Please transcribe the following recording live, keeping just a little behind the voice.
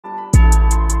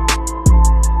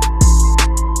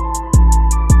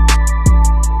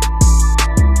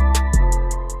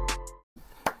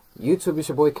YouTube, it's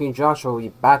your boy King Joshua. We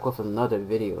back with another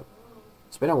video.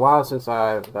 It's been a while since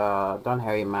I've done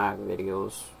Harry Mack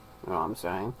videos. You know what I'm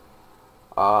saying?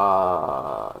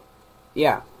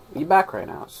 Yeah, we back right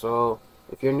now. So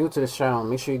if you're new to this channel,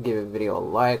 make sure you give the video a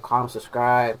like, comment,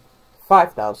 subscribe.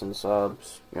 5,000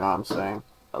 subs. You know what I'm saying?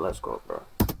 Let's go, bro.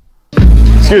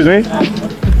 Excuse me.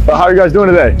 How are you guys doing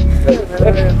today?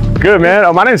 Good,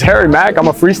 man. My name's Harry Mack. I'm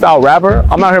a freestyle rapper.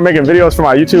 I'm out here making videos for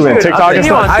my YouTube and TikTok and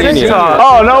stuff.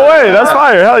 Oh, no way. That's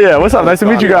fire. Hell yeah. What's up? Nice to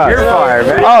meet you guys. You're fire,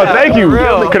 man. Oh, thank you.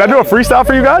 Could I do a freestyle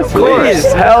for you guys? Please.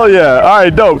 Hell yeah. All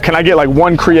right, dope. Can I get like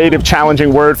one creative,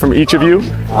 challenging word from each of you?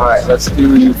 All right, let's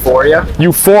do euphoria.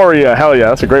 Euphoria. Hell yeah.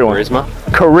 That's a great one. Charisma.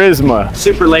 Charisma.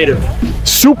 Superlative.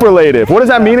 Superlative. What does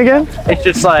that mean again? It's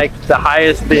just like the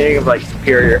highest thing of like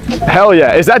superior. Hell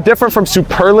yeah. Is that different from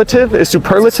superlative? Is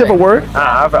superlative a word?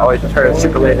 I've always heard of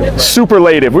superlative.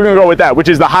 Superlative. We're gonna go with that, which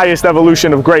is the highest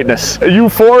evolution of greatness.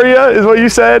 Euphoria is what you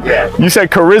said? Yeah. You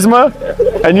said charisma,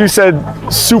 and you said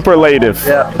superlative.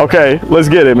 Yeah. Okay, let's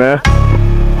get it, man.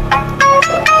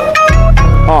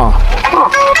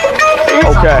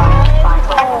 Okay.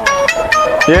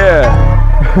 Yeah.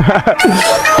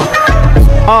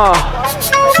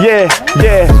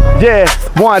 Yeah.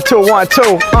 1, 2, 1,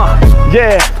 2.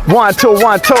 Yeah. 1, 2,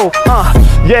 1, 2.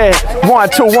 Yeah, 1,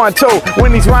 2, 1, 2.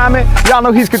 When he's rhyming, y'all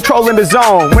know he's controlling the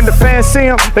zone. When the fans see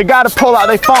him, they gotta pull out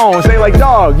their phones. They like,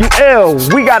 dog, you ill.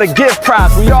 We got a gift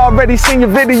prize. We already seen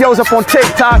your videos up on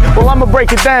TikTok. Well, I'ma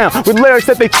break it down with lyrics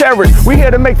that they cherish. We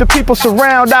here to make the people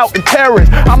surround out in Paris.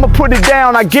 I'ma put it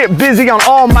down. I get busy on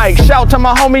all mics. Shout to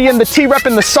my homie in the T-Rep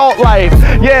in the Salt Life.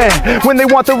 Yeah, when they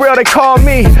want the real, they call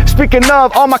me. Speaking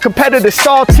of, all my competitors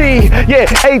salty. Yeah,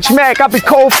 H-Mack, I be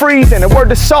cold freezing. And word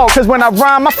to salt, cause when I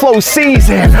rhyme, my flow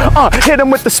seasoned. Hit him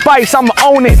with the spice, I'ma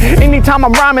own it. Anytime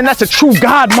I'm rhyming, that's a true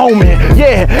God moment.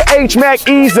 Yeah, H-Mack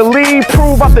easily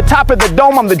prove off the top of the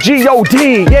dome, I'm the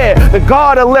G-O-D. Yeah, the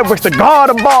God of lyrics, the God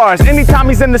of bars. Anytime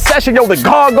he's in the session, yo, the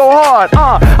God go hard.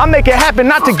 I make it happen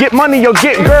not to get money or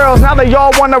get girls. Now they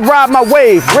all wanna ride my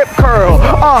wave, rip curl.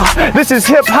 This is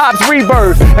hip hop's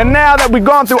rebirth. And now that we've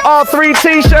gone through all 3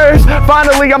 t-shirts,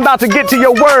 finally I'm about to get to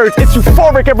your words. It's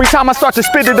euphoric every time I start to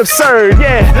spit it absurd.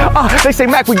 Yeah, they say,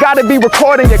 Mac, we gotta be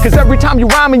recording it, cause every time you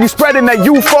rhyming, you spreading that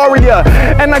euphoria.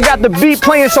 And I got the beat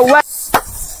playing so loud.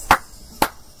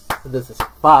 This is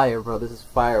fire, bro. This is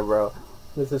fire, bro.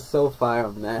 This is so fire,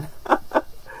 man.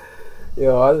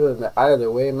 Yo, either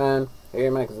way, man, Harry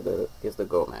Mack is the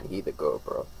GOAT, man. He the GOAT,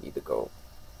 bro. He the GOAT.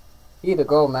 He the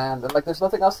GOAT, man. Like, there's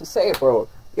nothing else to say, bro.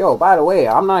 Yo, by the way,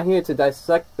 I'm not here to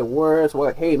dissect the words,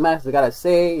 what Harry Mack's gotta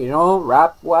say, you know,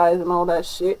 rap-wise and all that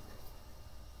shit.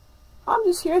 I'm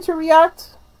just here to react,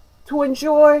 to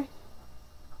enjoy.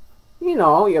 You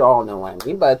know, you all know what I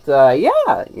mean. But,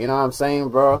 yeah, you know what I'm saying,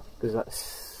 bro?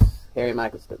 Because Harry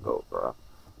Mack is the GOAT, bro.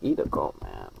 He the GOAT,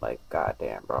 man. Like,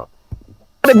 goddamn, bro.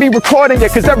 To be recording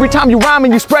it, cause every time you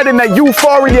rhyming, you spreading that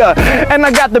euphoria. And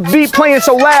I got the beat playing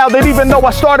so loud that even though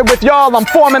I started with y'all, I'm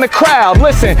forming a crowd.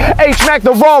 Listen, H-Mack,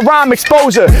 the raw rhyme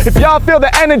exposure. If y'all feel the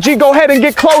energy, go ahead and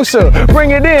get closer. Bring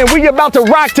it in, we about to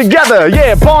rock together.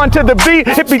 Yeah, born to the beat,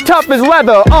 it be tough as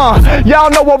leather.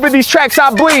 Y'all know over these tracks I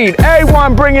bleed.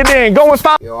 A1, bring it in, go and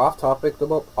find. Yo, off topic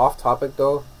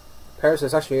though. Paris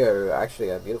is actually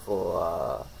a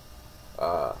beautiful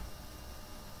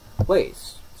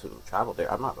place to travel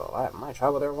there. I'm not gonna lie, I might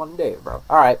travel there one day, bro.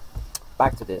 Alright,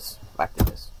 back to this.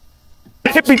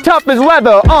 It be tough as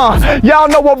leather, y'all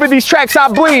know over these tracks I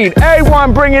bleed.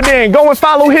 A1, bring it in, go and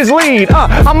follow his lead.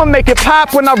 I'ma make it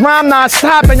pop when I rhyme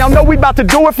non-stop. And y'all know we about to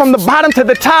do it from the bottom to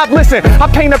the top. Listen, I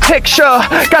paint a picture,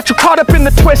 got you caught up in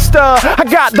the twister. I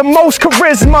got the most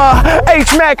charisma.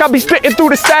 H-Mack, I be spitting through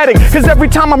the static. Cause every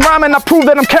time I'm rhyming, I prove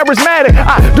that I'm charismatic.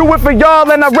 I do it for y'all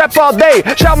and I rep all day.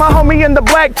 Shout my homie in the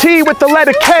black tee with the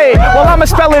letter K. Well, I'ma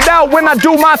spell it out when I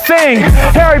do my thing.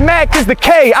 Harry Mack is the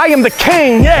K, I am the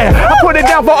king, yeah. I put it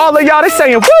down for all of y'all, they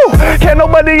saying, woo! Can't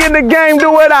nobody in the game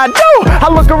do what I do. I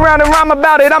look around and rhyme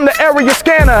about it, I'm the area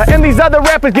scanner. And these other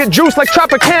rappers get juice like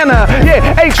Tropicana.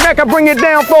 Yeah, H-Mack, I bring it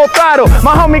down full throttle.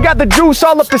 My homie got the juice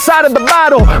all up the side of the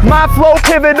bottle. My flow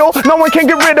pivotal, no one can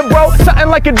get rid of, bro. Something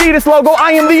like Adidas logo,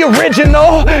 I am the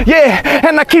original. Yeah,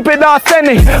 and I keep it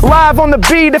authentic. Live on the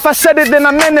beat, if I said it, then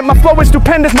I meant it. My flow is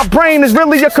stupendous, my brain is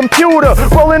really a computer.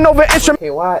 Rolling over instruments.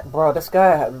 Okay, why, bro, this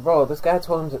guy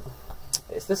told him to...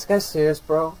 Is this guy serious,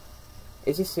 bro?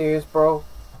 Is he serious, bro?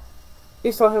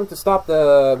 He told him to stop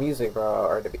the music, bro,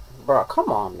 or the beat. Bro, come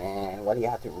on, man. Why do you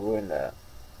have to ruin the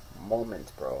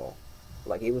moment, bro?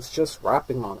 Like, he was just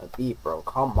rapping on a beat, bro.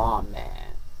 Come on,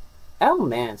 man.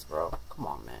 L-Mans, bro. Come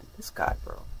on, man. This guy,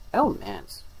 bro.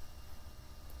 L-Mans.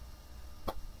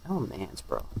 Oh, man,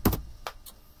 bro.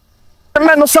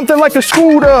 Mental something like a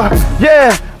scooter.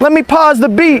 Yeah, let me pause the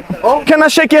beat. Can I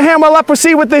shake your hand while I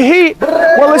proceed with the heat?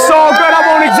 Well, it's all good, I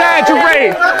won't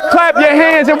exaggerate. Clap your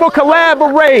hands and we'll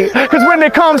collaborate. Cause when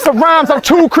it comes to rhymes, I'm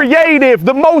too creative.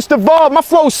 The most evolved, my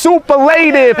flow's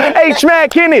superlative.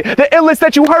 Mack in it, the illest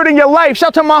that you heard in your life.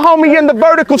 Shout to my homie in the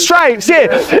vertical stripes.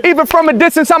 Yeah, even from a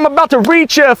distance, I'm about to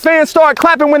reach ya. Fans start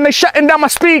clapping when they shutting down my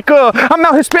speaker. I'm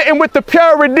out here spitting with the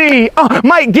purity.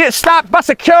 Might get stopped by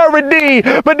security,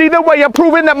 but either way, I'm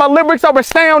proving that my lyrics are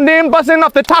astounding. Buzzing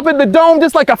off the top of the dome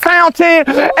just like a fountain.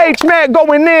 Mack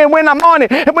going in when I'm on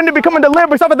it, and when they becoming the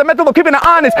lyrics off of the method of keeping it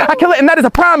honest. I kill it, and that is a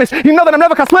promise. You know that I'm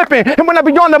never caught slipping, and when I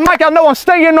be on the mic, I know I'm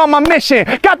staying on my mission.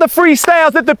 Got the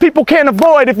freestyles that the people can't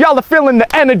avoid. If y'all are feeling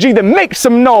the energy, then make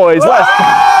some noise.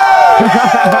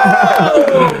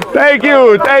 Thank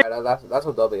you. That's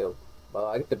a W. Well,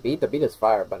 I get the beat. The beat is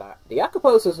fire, but the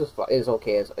acapella is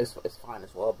okay. It's fine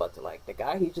as well. But like the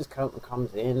guy, he just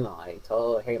comes in like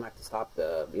tell Harry Mack to stop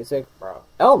the music, bro.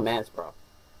 Mans, bro.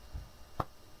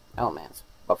 Mans.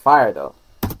 But fire though.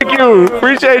 Thank you.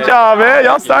 Appreciate y'all, man.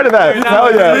 Y'all started that.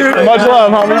 Hell yeah. Much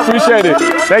love, homie. Appreciate it.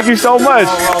 Thank you so much.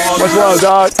 Much love,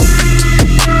 dog.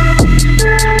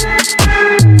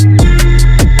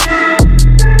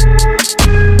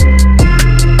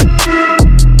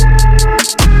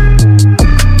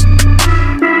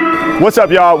 What's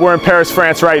up, y'all? We're in Paris,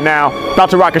 France right now.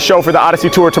 About to rock a show for the Odyssey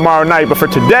Tour tomorrow night, but for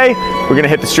today, we're gonna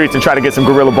hit the streets and try to get some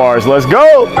Guerilla bars. Let's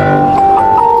go!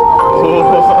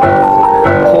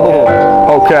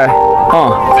 Okay.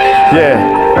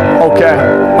 Yeah. Okay.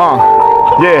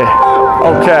 Yeah.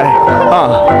 Okay.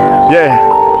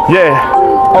 Yeah.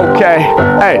 Okay,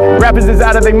 hey, rappers is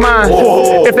out of their minds.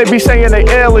 If they be saying they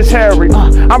ill as Harry,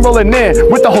 I'm rolling in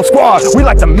with the whole squad. We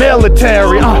like the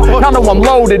military. Y'all know I'm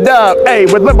loaded up, hey,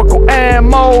 with lyrical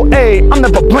ammo. Hey, I'm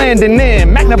never blending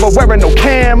in. Mack never wearing no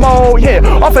camo. Yeah,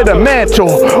 off of the mantle.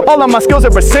 All of my skills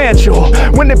are essential.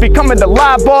 When it be coming to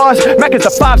live bars, Mack is a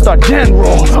 5-star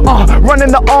general. Running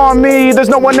the army, there's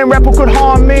no one in rap who could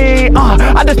harm me.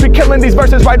 I just be killing these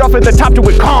verses right off at the top, do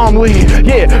it calmly.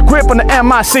 Yeah, grip on the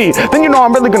MIC, then you know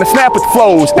I'm really gonna snap with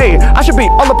flows. Hey, I should be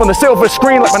all up on the silver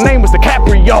screen like my name was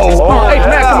DiCaprio.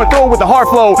 Mack coming through with the hard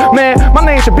flow. Man, my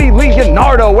name should be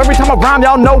Leonardo. Every time I rhyme,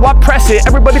 y'all know I press it.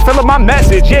 Everybody feeling my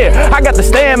message. Yeah, I got the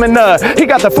stamina. He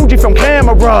got the Fujifilm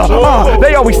camera.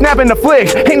 They always snapping the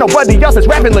flicks. Ain't nobody else that's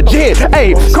rapping legit.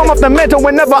 Hey, come off the mental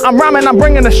whenever I'm rhyming. I'm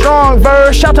bringing a strong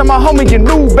verse. Shout to my homie in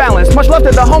New Balance. Much love to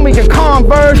the homie in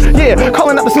Converse. Yeah,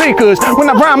 calling out the sneakers. When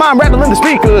I rhyme, I'm rattling the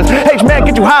speakers. Mack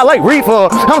get you high like reefer.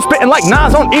 I'm spitting like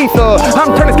Nas on ether.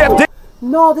 I'm turning skeptic.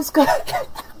 No, this guy.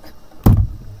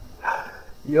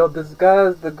 Yo, this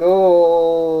guy's the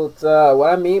GOAT.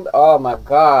 What I mean? Oh my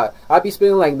god. I be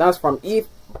spitting like Nas from ETH,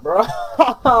 bro.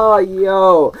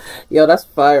 Yo, that's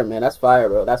fire, man. That's fire,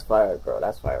 bro. That's fire, bro.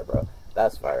 That's fire, bro.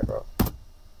 That's fire, bro.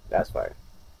 That's fire.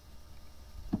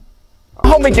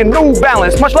 Homie in New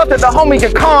Balance, much love to the homie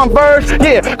in Converse.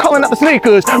 Yeah, calling out the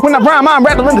sneakers. When I rhyme, I'm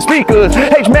rattling the speakers.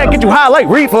 Mack get you high like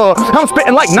reefer. I'm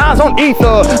spitting like Nas on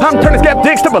ether. I'm turning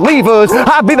skeptics to believers.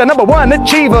 I'll be the #1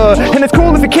 achiever. And it's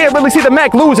cool if you can't really see the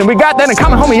Mack losing. We got that in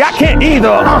common, homie, I can't either.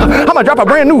 I'ma drop a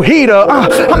brand new heater.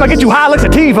 I'ma get you high like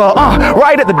sativa.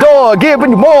 Right at the door,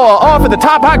 giving you more. Off at the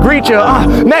top, I greet you.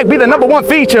 Mack be the #1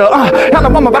 feature. Y'all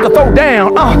know I'm about to throw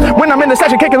down. When I'm in the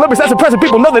session kicking lyrics, that's impressive.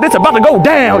 People know that it's about to go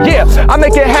down. Yeah, I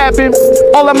make it happen.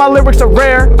 All of my lyrics are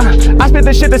rare. I spit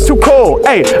this shit that's too cool.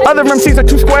 Hey, other MCs are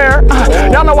too square.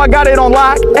 Y'all know I got it on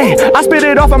lock. Hey, I spit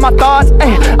it off of my thoughts.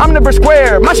 Hey, I'm never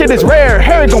square. My shit is rare.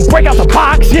 Harry gon' break out the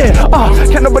box. Yeah.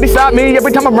 Can't nobody stop me.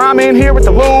 Every time I'm rhyming here at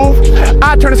the Louvre,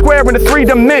 I turn a square into 3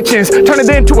 dimensions. Turn it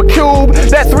into a cube.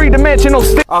 That 3-dimensional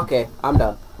stick. Okay, I'm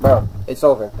done, bro. It's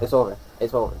over. It's over.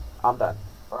 It's over. I'm done,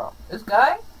 bro. This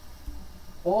guy.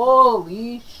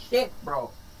 Holy shit,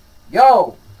 bro.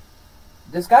 Yo.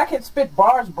 This guy can spit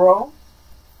bars, bro.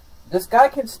 This guy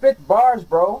can spit bars,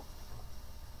 bro.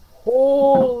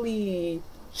 Holy.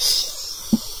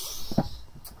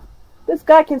 This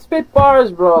guy can spit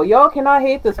bars, bro. Y'all cannot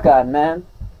hate this guy, man.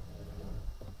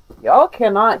 Y'all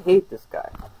cannot hate this guy.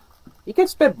 He can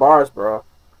spit bars, bro.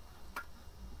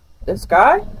 This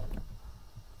guy?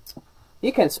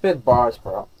 He can spit bars,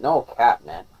 bro. No cap,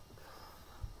 man.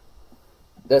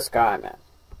 This guy, man.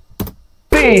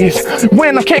 bees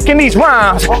when I'm kicking these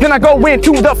rhymes. Then I go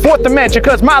into the fourth dimension,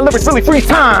 cause my lyrics really free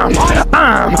time.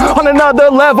 I'm on another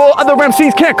level, other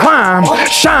MCs can't climb.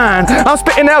 Shine, I'm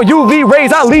spitting out UV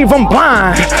rays, I leave them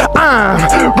blind.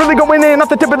 I'm really going in off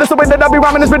the tip of this, the way that I be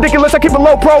rhyming is ridiculous. I keep it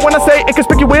low pro when I say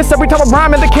inconspicuous. Every time I'm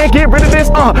rhyming, they can't get rid of this.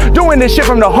 Doing this shit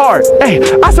from the heart. Hey,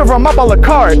 I serve them up a la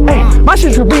carte. Hey, my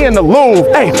shit should be in the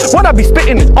Louvre. Hey, what I be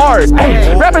spitting is art.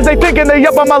 Hey, rappers, they thinking they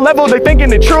up on my level, they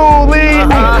thinking it truly. Hey,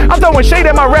 I'm throwing shade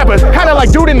at my rappers, kinda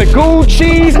like dude in the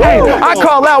Gucci's. Hey, I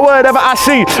call out whatever I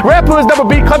see. Rappers never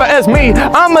be clever as me.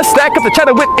 I'ma stack up the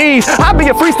cheddar with ease. I be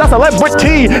a freestyle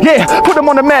celebrity. Yeah, put them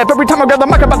on the map. Every time I grab the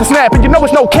mic, I'm about to snap. And you know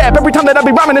it's no cap. Every time that I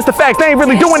be rhyming, it's the facts. They ain't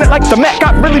really doing it like the Mac.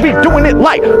 I really be doing it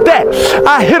like that.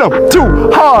 I hit them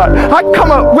too hard. I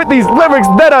come up with these lyrics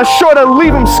that are sure to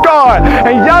leave them scarred.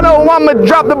 And y'all know I'ma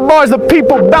drop the bars the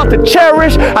people about to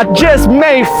cherish. I just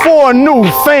made 4 new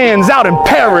fans out in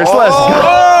Paris. Let's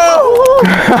go.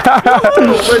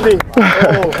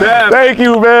 Thank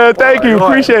you, man. Thank you.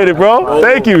 Appreciate it, bro.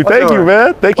 Thank you. Thank you,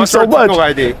 man. Thank you so much.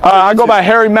 I go by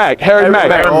Harry Mack. Harry Mack.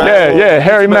 Yeah,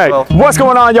 Harry Mack. What's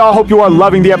going on, y'all? Hope you are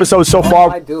loving the episode so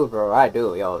far. I do, bro. I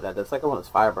do. Yo, the second one is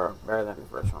fire, bro. Better than the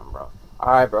first one, bro.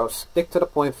 Alright, bro. Stick to the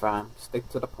point, fam. Stick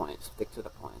to the point. Stick to the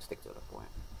point. Stick to the point.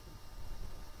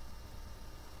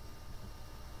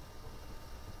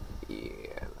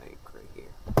 Yeah, like right here.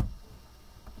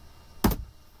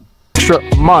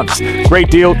 Extra months. Great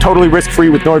deal. Totally risk-free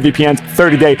with NordVPN's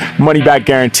 30-day money-back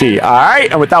guarantee. All right,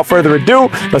 and without further ado,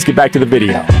 let's get back to the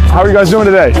video. How are you guys doing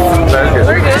today?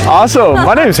 Very good. Awesome.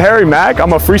 My name is Harry Mack.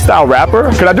 I'm a freestyle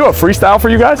rapper. Could I do a freestyle for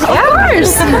you guys? Yeah, of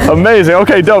course. Amazing.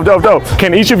 Okay, dope.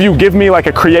 Can each of you give me like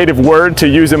a creative word to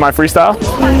use in my freestyle?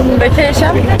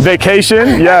 Vacation.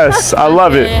 Vacation. Yes, I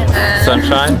love it.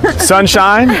 Sunshine.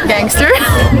 Sunshine. Gangster.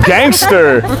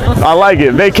 Gangster. I like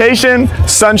it. Vacation,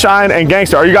 sunshine, and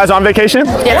gangster. Are you guys on vacation?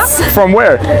 Yes. From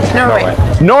where? Norway.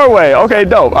 Norway. Okay,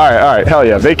 dope. All right. Hell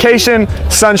yeah. Vacation,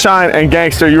 sunshine, and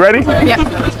gangster. You ready? Yeah.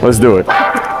 Let's do it.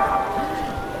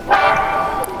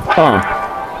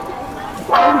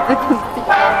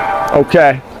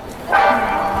 Okay.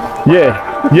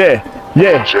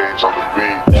 Yeah. James on the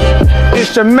beat.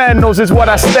 Instrumentals is what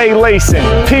I stay lacing.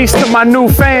 Peace to my new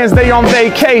fans, they on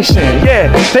vacation.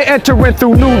 Yeah, they entering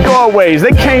through new doorways.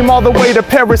 They came all the way to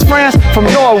Paris, France from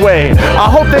Norway. I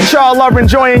hope that y'all are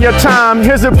enjoying your time.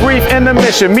 Here's a brief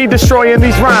intermission, me destroying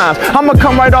these rhymes. I'ma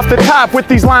come right off the top with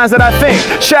these lines that I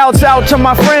think. Shouts out to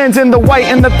my friends in the white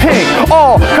and the pink.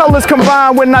 All colors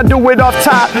combined when I do it off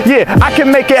top. Yeah, I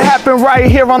can make it happen right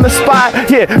here on the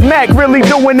spot. Yeah, Mac really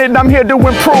doing it, I'm here to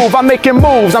improve. I'm making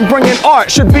moves, I'm bringing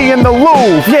art, should be in the Louvre.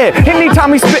 Yeah,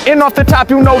 anytime he's spitting off the top,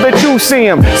 you know that you see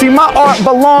him. See, my art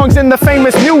belongs in the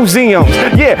famous museums.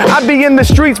 Yeah, I be in the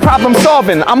streets problem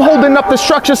solving. I'm holding up the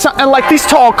structure, something like these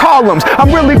tall columns.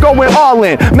 I'm really going all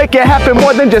in, make it happen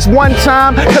more than just one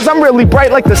time. Cause I'm really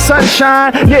bright like the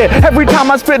sunshine. Yeah, every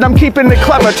time I spit, I'm keeping it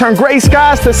clever. Turn gray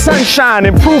skies to sunshine,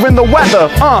 improving the weather.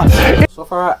 So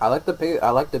far, I like the beat. I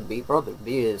like the beat, bro. The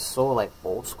beat is so like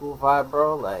old school vibe,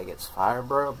 bro. Like it's fire,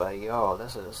 bro. But yo,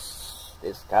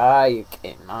 this guy, you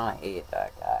cannot hate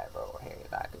that guy, bro. Harry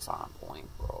Mack is on point,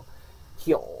 bro.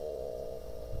 Yo,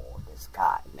 this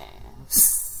guy, man.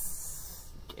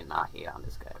 You cannot hate on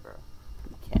this guy, bro.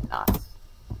 You cannot.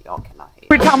 Y'all cannot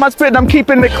hate. Every time I spit, I'm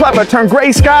keeping it clever. Turn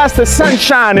gray skies to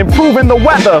sunshine, improving the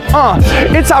weather.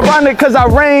 It's ironic cause I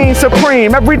reign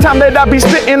supreme. Every time that I be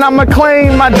spitting, I'ma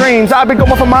claim my dreams. I be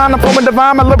going for mine, I'm flowing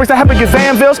divine. My lyrics are heavy as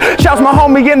anvils. Shouts my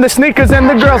homie in the sneakers and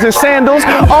the girls in sandals.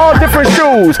 All different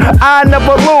shoes, I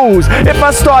never lose. If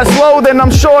I start slow, then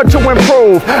I'm sure to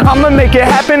improve. I'ma make it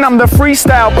happen, I'm the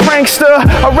freestyle prankster.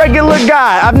 A regular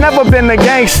guy, I've never been a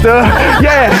gangster.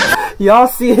 Yeah. Y'all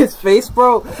see his face,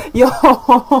 bro? Yo.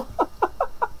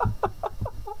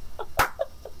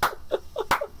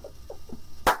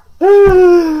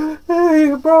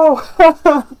 Hey, bro.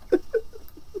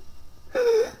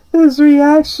 His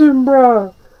reaction,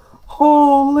 bro.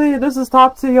 Holy, this is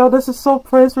top tier, yo. This is so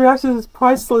priceless. Reaction is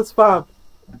priceless, fam.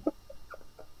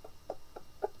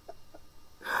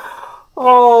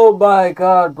 Oh my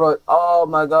god, bro. Oh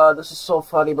my god, this is so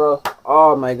funny, bro.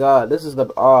 Oh my god, this is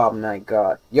the. Oh my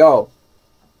god. Yo.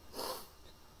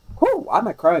 Whew, I'm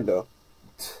not crying, though.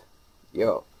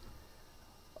 Yo.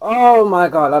 Oh my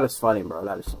god, that is funny, bro.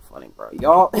 That is so funny, bro.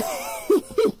 Y'all.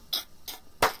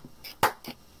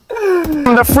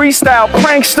 I'm the freestyle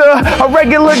prankster, a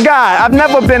regular guy. I've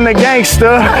never been a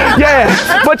gangster,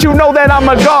 yeah. But you know that I'm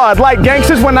a god. Like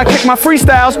gangsters, when I kick my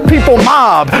freestyles, people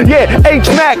mob. Yeah,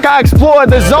 H-Mack, I explore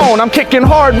the zone. I'm kicking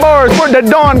hard bars for the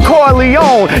Don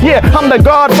Corleone. Yeah, I'm the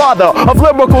godfather of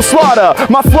lyrical slaughter.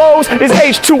 My flows is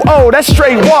H2O, that's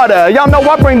straight water. Y'all know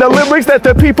I bring the lyrics that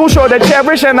the people sure to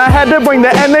cherish, and I had to bring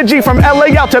the energy from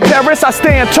LA out to Paris. I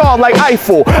stand tall like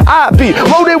Eiffel. I be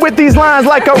loaded with these lines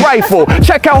like a rifle.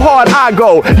 Check how hard I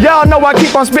go. Y'all know I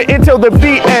keep on spitting till the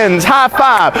beat ends. High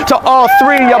five to all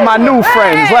three of my new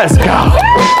friends. Let's go.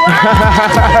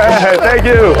 Thank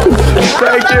you.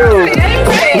 Thank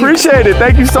you. Appreciate it.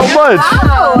 Thank you so much.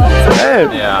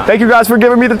 Man, Yeah. thank you guys for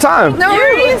giving me the time. No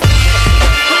worries.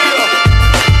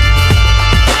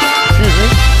 Excuse me.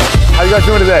 How you guys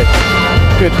doing today?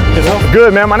 Good.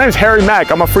 Good, man. My name is Harry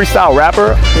Mack. I'm a freestyle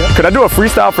rapper. Yeah. Could I do a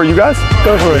freestyle for you guys?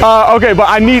 Go for it. Okay, but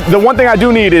I need, the one thing I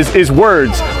do need is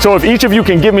words. So if each of you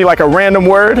can give me like a random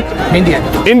word. Indian.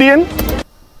 Indian?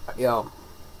 Yo,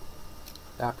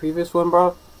 that previous one,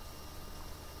 bro,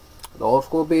 the old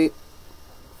school beat,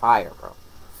 fire, bro,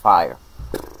 fire.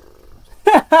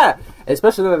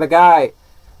 Especially the guy,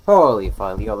 holy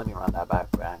fuck, yo, let me run that back,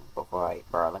 man, let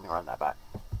me run that back.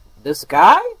 This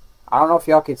guy, I don't know if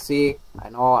y'all can see,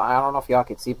 I don't know if y'all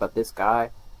can see, but this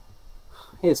guy,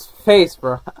 his face,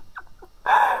 bro,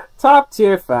 top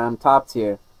tier, fam, top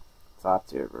tier,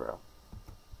 bro,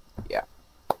 yeah,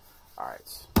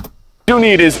 alright. You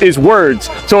need is words.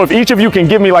 So if each of you can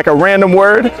give me like a random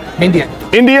word. Indian.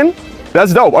 Indian?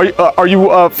 That's dope. Are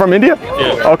you from India?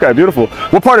 Yeah. Okay, beautiful.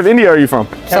 What part of India are you from?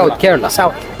 South Kerala.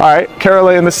 South. All right,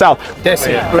 Kerala in the south.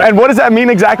 Desi. And what does that mean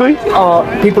exactly?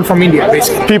 People from India,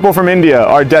 basically. People from India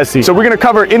are Desi. So we're gonna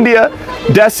cover India,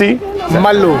 Desi,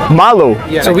 Malu. Malu.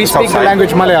 Yeah. So we speak the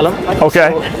language Malayalam.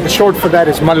 Okay. The short for that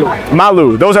is Malu.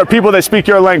 Malu. Those are people that speak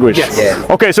your language. Yes.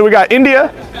 Yeah. Okay, so we got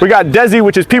India, we got Desi,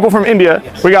 which is people from India.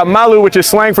 We got Malu, which is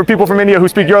slang for people from India who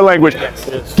speak your language.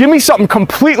 Give me something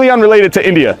completely unrelated to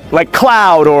India, like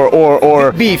cloud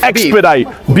or Beef. expedite.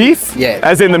 Beef? Yeah.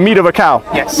 As in the meat of a cow.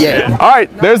 Yes. Yeah. All right,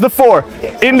 there's the four.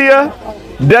 India,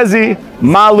 Desi,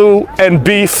 Malu, and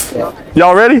beef.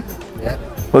 Y'all ready? Yeah.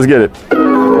 Let's get it.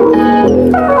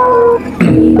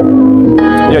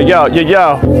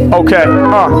 Yo. Okay.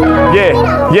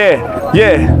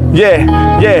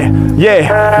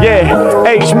 Yeah.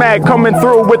 H-Mack coming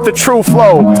through with the true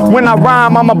flow. When I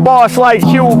rhyme, I'm a boss like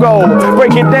Hugo.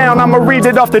 Break it down, I'ma read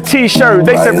it off the t-shirt.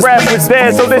 They said rap was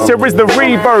dead, so this here is the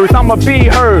rebirth. I'ma be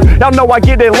heard. Y'all know I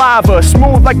get it liver.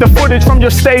 Smooth like the footage from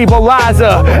your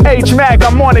stabilizer. H-Mack,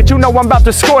 I'm on it. You know I'm about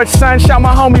to scorch, son. Shout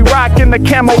my homie rockin' the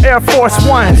camo Air Force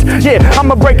Ones. Yeah,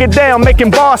 I'ma break it down,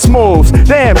 making boss moves.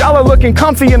 Damn, y'all are looking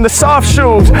comfy in the soft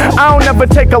shoes. I don't ever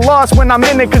take a loss when I'm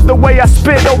in it, cause the way I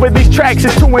spit over these tracks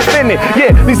is too infinite.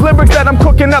 Yeah, these lyrics that I'm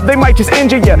cooking up, they might just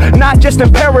injure ya. Not just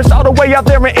in Paris, all the way out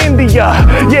there in India.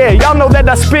 Yeah, y'all know that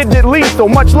I spit it lethal.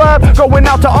 Much love going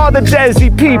out to all the Desi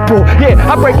people.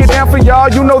 Yeah, I break it down for y'all,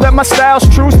 you know that my style's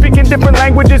true. Speaking different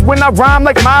languages when I rhyme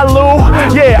like Malu.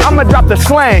 Yeah, I'ma drop the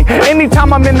slang.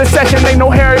 Anytime I'm in the session, they know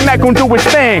Harry Mack gon' do his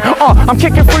thing. I'm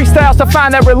kicking freestyles to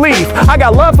find that relief. I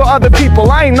got love for other people,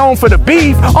 I ain't known for the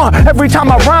beef. Every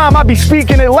time I rhyme, I be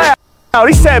speaking it loud.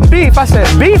 He said beef, I said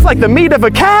beef like the meat of a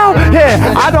cow?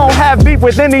 Yeah, I don't have beef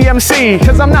with any MC,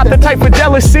 cause I'm not the type for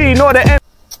jealousy, nor the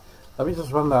Let me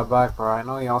just run that back, bro. I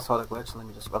know y'all saw the glitch. Let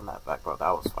me just run that back, bro. That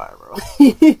was fire, bro.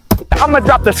 I'ma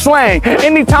drop the slang.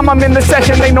 Anytime I'm in the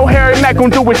session, they know Harry Mack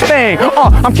gon' do his thing.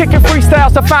 I'm kicking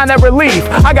freestyles to find that relief.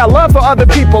 I got love for other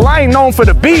people, I ain't known for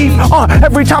the beef.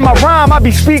 Every time I rhyme, I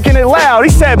be speaking it loud.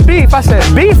 He said beef, I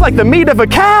said beef like the meat of a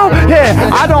cow? Yeah,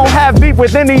 I don't have beef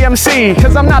with any MC,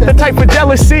 cause I'm not the type for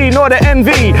jealousy, nor the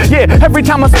envy. Yeah, every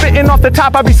time I'm spitting off the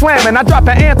top, I be slamming. I drop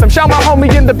an anthem, shout my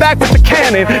homie in the back with the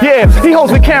cannon. Yeah, he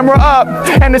holds the camera up,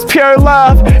 and it's pure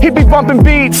love. He be bumping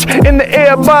beats in the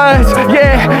earbuds.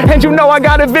 Yeah, and you know I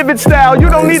got a vivid style. You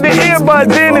don't need the earbud,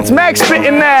 then it's Max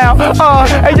spitting now.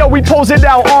 Hey yo, we pose it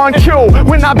out on cue.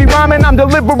 When I be rhyming, I'm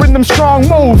delivering them strong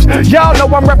moves. Y'all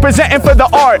know I'm representing for the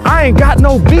art. I ain't got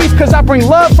no beef, cause I bring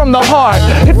love from the heart.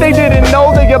 If they didn't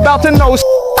know, they about to know.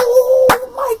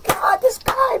 Oh my god, this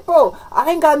guy, bro.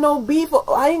 I ain't got no beef.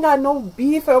 I ain't got no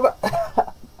beef.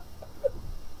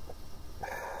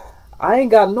 I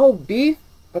ain't got no beef,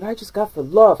 but I just got for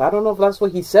love. I don't know if that's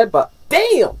what he said, but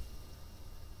damn!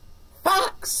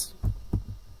 Facts!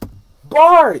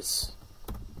 Bars!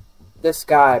 This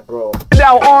guy, bro.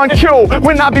 Out on cue.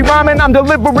 When I be rhyming, I'm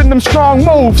delivering them strong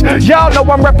moves. Y'all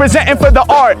know I'm representing for the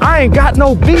art. I ain't got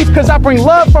no beef, cause I bring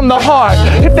love from the heart.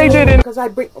 If they didn't, because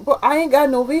I ain't got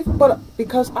no beef, but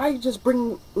because I just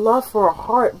bring love for a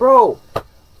heart, bro.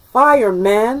 Fire,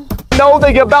 man. know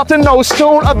they about to know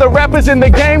soon. Other rappers in the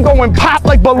game going pop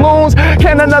like balloons.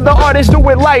 Can another artist do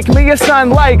it like me? It's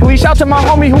unlikely. Shout to my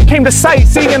homie who came to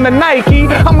sightsee in the Nike.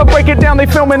 I'ma break it down, they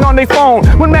filming on their phone.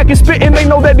 When Mac is spitting, they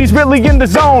know that he's really in the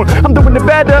zone. I'm doing it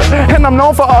better, and I'm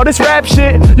known for all this rap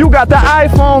shit. You got the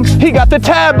iPhone, he got the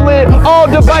tablet. All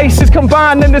devices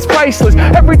combined and it's priceless.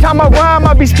 Every time I rhyme,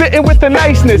 I be spitting with the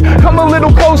niceness. Come a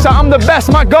little closer, I'm the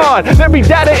best, my God. There be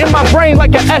data in my brain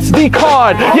like an SD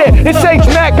card. Yeah, it's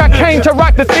H-Mac, I came to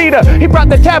rock the theater. He brought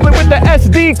the tablet with the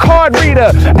SD card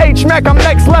reader. H-Mac, I'm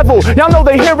next level. Y'all know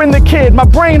they hearing the kid. My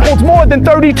brain holds more than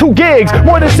 32 gigs,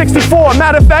 more than 64.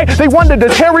 Matter of fact, they wonder,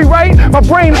 does Harry write? My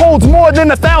brain holds more than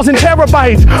 1,000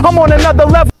 terabytes. I'm on another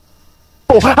level.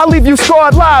 I leave you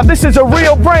scarred live. This is a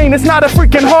real brain, it's not a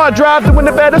freaking hard drive. Doing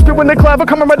the better, spitting the clever,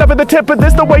 coming right over the tip of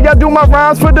this. The way I do my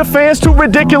rhymes for the fans, too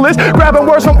ridiculous. Grabbing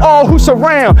words from all who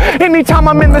surround. Anytime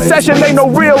I'm in the session, they know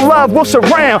real love will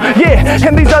surround. Yeah,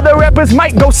 and these other rappers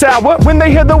might go sour when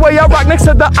they hear the way I rock next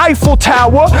to the Eiffel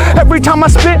Tower. Every time I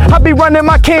spit, I be running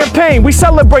my campaign. We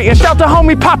celebrating, shout to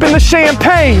homie popping the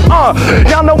champagne.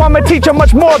 Y'all know I'ma teach you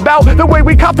much more about the way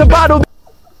we cop the bottle.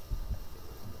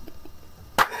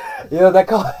 Yo, that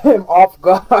caught him off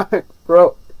guard,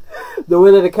 bro. The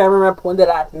way that the cameraman pointed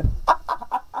at him.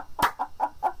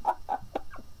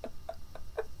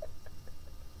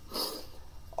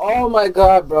 Oh my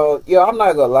god, bro. Yo, I'm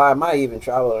not gonna lie. I might even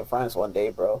travel to France one day,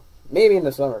 bro. Maybe in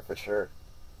the summer for sure.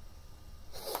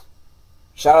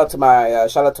 Shout out to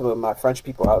my French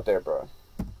people out there, bro.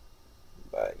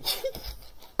 But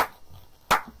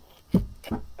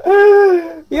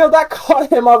yo, that caught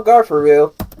him off guard for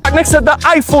real. Next to the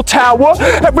Eiffel Tower.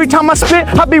 Every time I spit,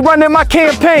 I be running my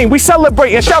campaign. We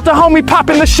celebrating, shout to homie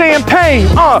popping the champagne.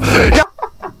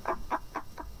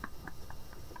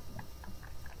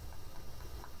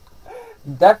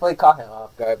 Definitely caught him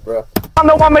off guard, bro. I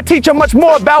know I'ma teach you much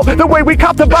more about the way we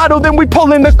cop the bottle, then we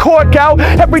pulling the cork out.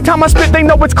 Every time I spit, they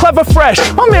know it's clever fresh.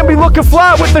 My man be looking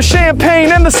fly with the champagne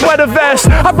and the sweater vest.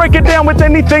 I break it down with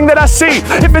anything that I see.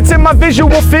 If it's in my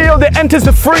visual field, it enters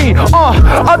the free.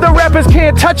 Other rappers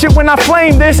can't touch it when I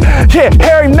flame this. Yeah,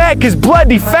 Harry Mack is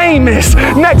bloody famous.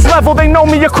 Next level, they know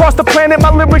me across the planet.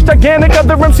 My lyrics gigantic.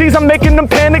 Other MCs, I'm making them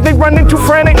panic. They running too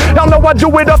frantic. Y'all know I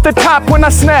do it off the top when I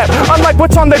snap. Unlike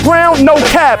what's on the ground, no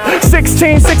cap.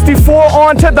 1664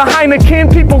 on to the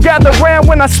Heineken. People gather round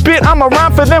when I spit. I'm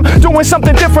around for them, doing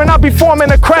something different. I'll be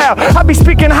forming a crowd. I be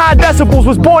speaking high decibels,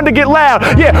 was born to get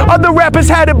loud. Yeah, other rappers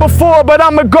had it before, but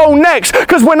I'ma go next.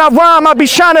 Cause when I rhyme, I be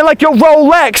shining like your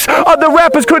Rolex. Other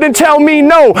rappers couldn't tell me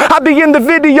no. I be in the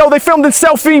video, they filmed in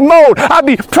selfie mode. I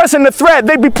be pressing the thread,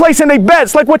 they be placing their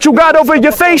bets. Like what you got over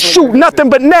your face, shoot nothing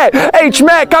but net.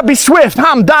 H-Mac, I be swift,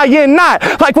 I'm dying not.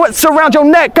 Like what's around your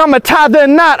neck, I'ma tie the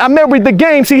knot. I married the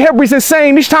game, see Harry's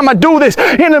insane. Each time I do this,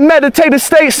 in a meditative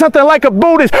state, something like a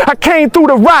Buddhist. I came through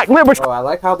the rock lyrics. Bro, I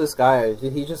like how this guy,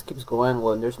 he just keeps going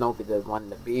when there's no when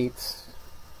the beats.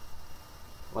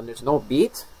 When there's no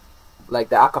beat, like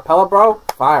the acapella, bro,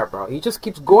 fire, bro. He just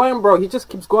keeps going, bro. He just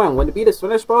keeps going. When the beat is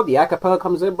finished, bro, the acapella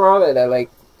comes in, bro, and they're like,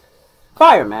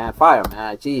 fire, man,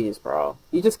 jeez, bro.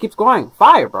 He just keeps going,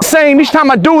 fire, bro. Same each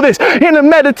time I do this, in a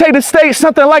meditative state,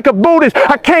 something like a Buddhist.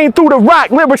 I came through the rock,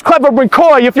 lyrics clever and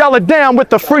coy. If y'all are down with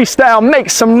the freestyle, make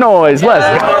some noise.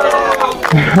 Let's go.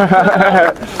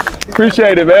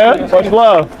 Appreciate it, man. Much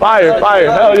love. Fire.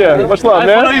 Hell yeah. Much love,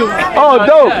 man. Oh,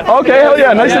 dope. Okay, hell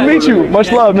yeah. Nice to meet you.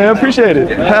 Much love, man. Appreciate it.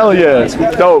 Hell yeah.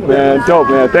 Dope, man.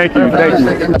 Thank you.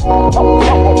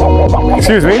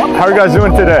 Excuse me. How are you guys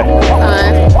doing today?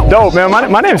 Dope, man.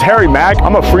 My name's Harry Mack.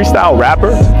 I'm a freestyle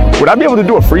rapper. Would I be able to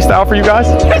do a freestyle for you guys?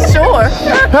 Sure.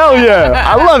 Hell yeah.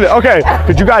 I love it. Okay.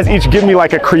 Could you guys each give me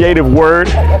like a creative word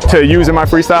to use in my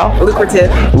freestyle?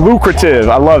 Lucrative. Lucrative.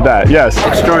 I love that. Yes.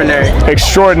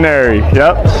 Extraordinary.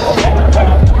 Yep.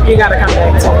 You gotta come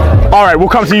back to. All right, we'll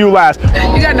come to you last.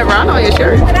 You got Nirvana on your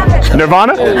shirt.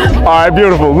 Nirvana? All right,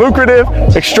 beautiful. Lucrative,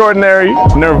 extraordinary,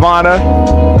 Nirvana.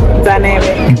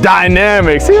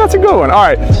 Dynamic. See, that's a good one. All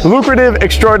right, lucrative,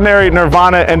 extraordinary,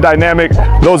 Nirvana, and dynamic.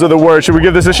 Those are the words. Should we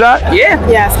give this a shot? Yeah.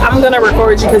 Yes, I'm gonna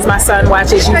record you because my son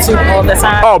watches YouTube all the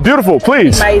time. Oh, beautiful.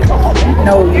 Please. He might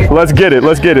know you. Let's get it.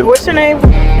 What's your name?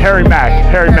 Harry Mack.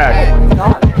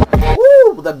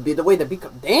 Woo, the way the beat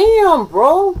come. Damn,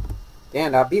 bro.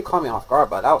 Damn, that beat caught me off guard,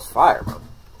 but that was fire, bro.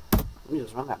 Let me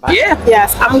just run that back. Yeah.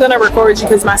 Yes, I'm gonna record you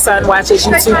because my son watches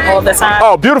YouTube all the time.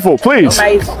 Oh, beautiful. Please. He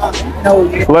might know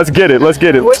you. Let's get it.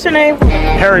 What's your name?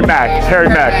 Harry Mack.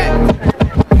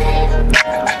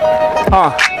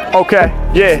 Okay.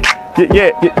 Yeah.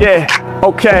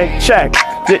 Okay. Check.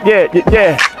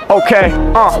 Yeah. Okay.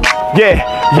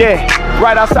 yeah.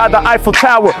 Right outside the Eiffel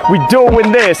Tower, we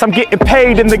doing this. I'm getting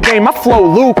paid in the game, my flow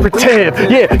lucrative.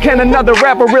 Yeah, can another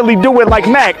rapper really do it like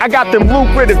Mac? I got them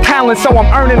lucrative talents, so I'm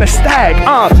earning a stack.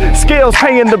 Skills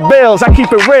paying the bills, I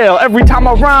keep it real. Every time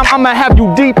I rhyme, I'ma have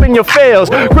you deep in your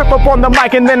feels. Grip up on the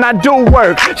mic and then I do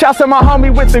work. Shouts to my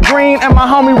homie with the green and my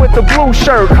homie with the blue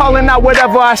shirt. Calling out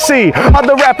whatever I see.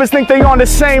 Other rappers think they on the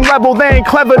same level, they ain't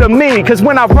clever to me. Cause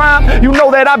when I rhyme, you know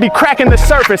that I be cracking the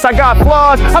surface. I got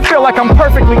flaws, I feel like I'm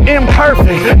perfectly imperfect.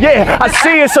 Yeah, I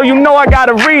see it, so you know I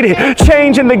gotta read it.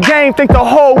 Changing the game, think the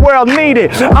whole world need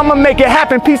it. I'ma make it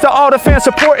happen, peace to all the fans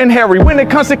supporting Harry. When it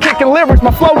comes to kicking lyrics,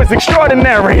 my flow is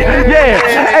extraordinary.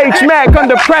 Yeah, H-Mack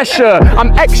under pressure.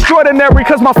 I'm extraordinary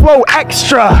cause my flow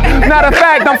extra. Matter of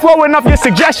fact, I'm flowing off your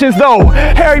suggestions though.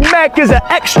 Harry Mack is an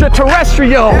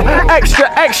extraterrestrial.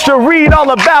 Extra, read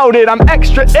all about it. I'm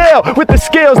extra ill with the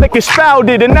skills that get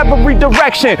spouted in every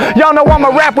direction. Y'all know I'ma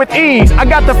rap with ease. I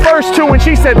got the first two and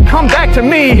she said, come back to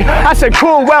me. I said,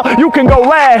 cool, well, you can go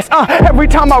last. Every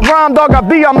time I rhyme, dog, I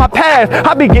be on my path.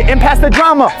 I be getting past the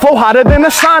drama, flow hotter than a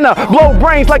sauna. Blow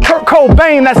brains like Kurt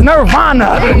Cobain, that's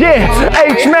Nirvana. Yeah,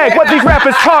 H-Mack, what these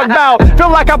rappers talk about. Feel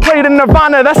like I played in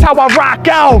Nirvana, that's how I rock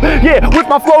out. Yeah, with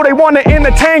my flow, they wanna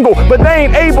intertangle, but they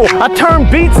ain't able. I turn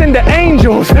beats into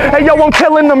angels. Hey, yo, I'm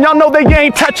killing them, y'all know they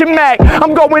ain't touching Mac.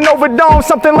 I'm going over dome,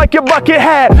 something like your bucket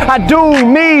hat. I do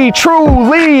me,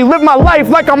 truly, live my life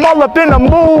like I'm all up in a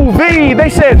movie. They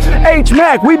said,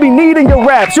 H-Mack, we be needing your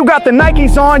raps. You got the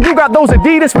Nikes on, you got those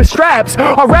Adidas with straps.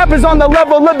 Our rappers on the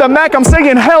level of the Mac, I'm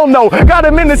saying hell no. Got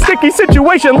him in a sticky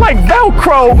situation like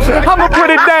Velcro. I'ma put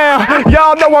it down,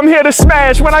 y'all know I'm here to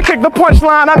smash. When I kick the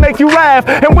punchline, I make you laugh.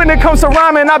 And when it comes to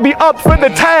rhyming, I be up for the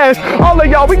task. All of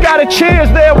y'all, we gotta cheers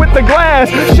there with the glass.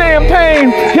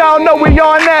 Champagne, y'all know we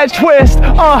on that twist.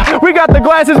 We got the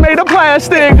glasses made of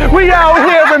plastic. We out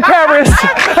here in Paris.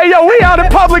 Hey yo, we out in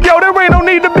public, yo, there ain't no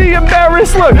need to be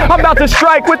embarrassed. Look, I'm about to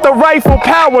strike with the rifle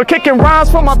power, kicking rhymes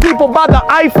for my people by the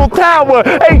Eiffel Tower.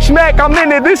 H-Mack, I'm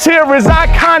in it, this here is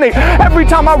iconic. Every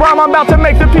time I rhyme, I'm about to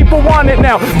make the people want it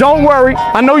now. Don't worry,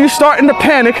 I know you're starting to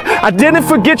panic. I didn't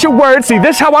forget your words, see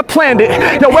this how I planned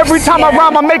it. Yo, every time I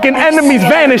rhyme, I'm making enemies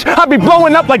vanish. I be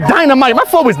blowing up like dynamite, my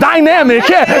flow is dynamic.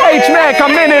 Yeah, H-Mack,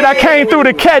 I'm in it, I came through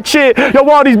to catch it. Yo,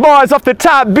 all these bars off the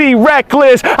top be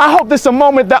reckless. I hope this a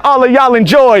moment that all of y'all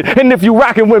enjoyed. And if you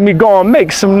rocking with me, go on,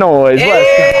 make some noise.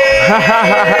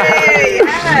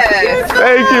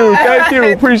 Thank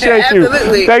you, appreciate you.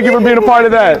 Thank you for being a part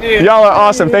of that. Y'all are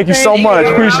awesome, thank you so much,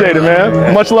 appreciate it,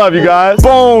 man. Much love, you guys.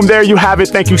 Boom, there you have it,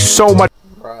 thank you so much.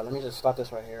 Bro, let me just stop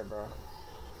this right here, bro.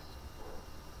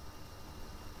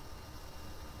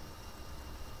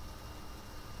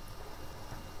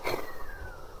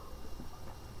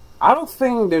 I don't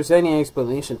think there's any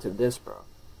explanation to this, bro.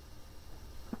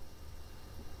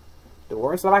 The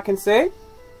worst that I can say,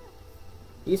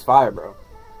 he's fire, bro.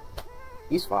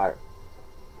 He's fire.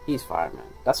 He's fire, man.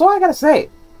 That's all I gotta say.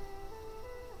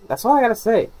 That's all I gotta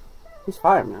say. He's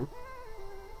fire, man.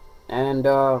 And,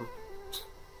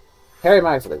 Harry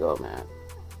Mack's the GOAT, man.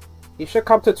 He should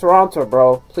come to Toronto,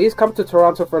 bro. Please come to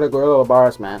Toronto for the Guerilla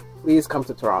bars, man. Please come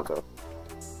to Toronto.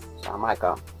 So I might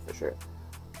come, for sure.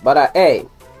 But, hey,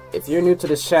 if you're new to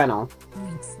this channel,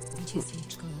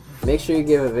 make sure you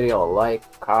give a video a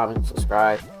like, comment,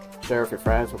 subscribe, share with your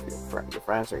friends, your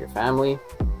friends or your family.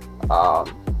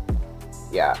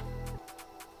 Yeah,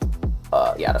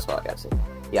 that's all I gotta say.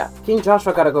 Yeah, King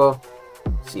Joshua gotta go.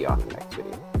 See you on the next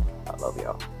video. I love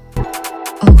y'all.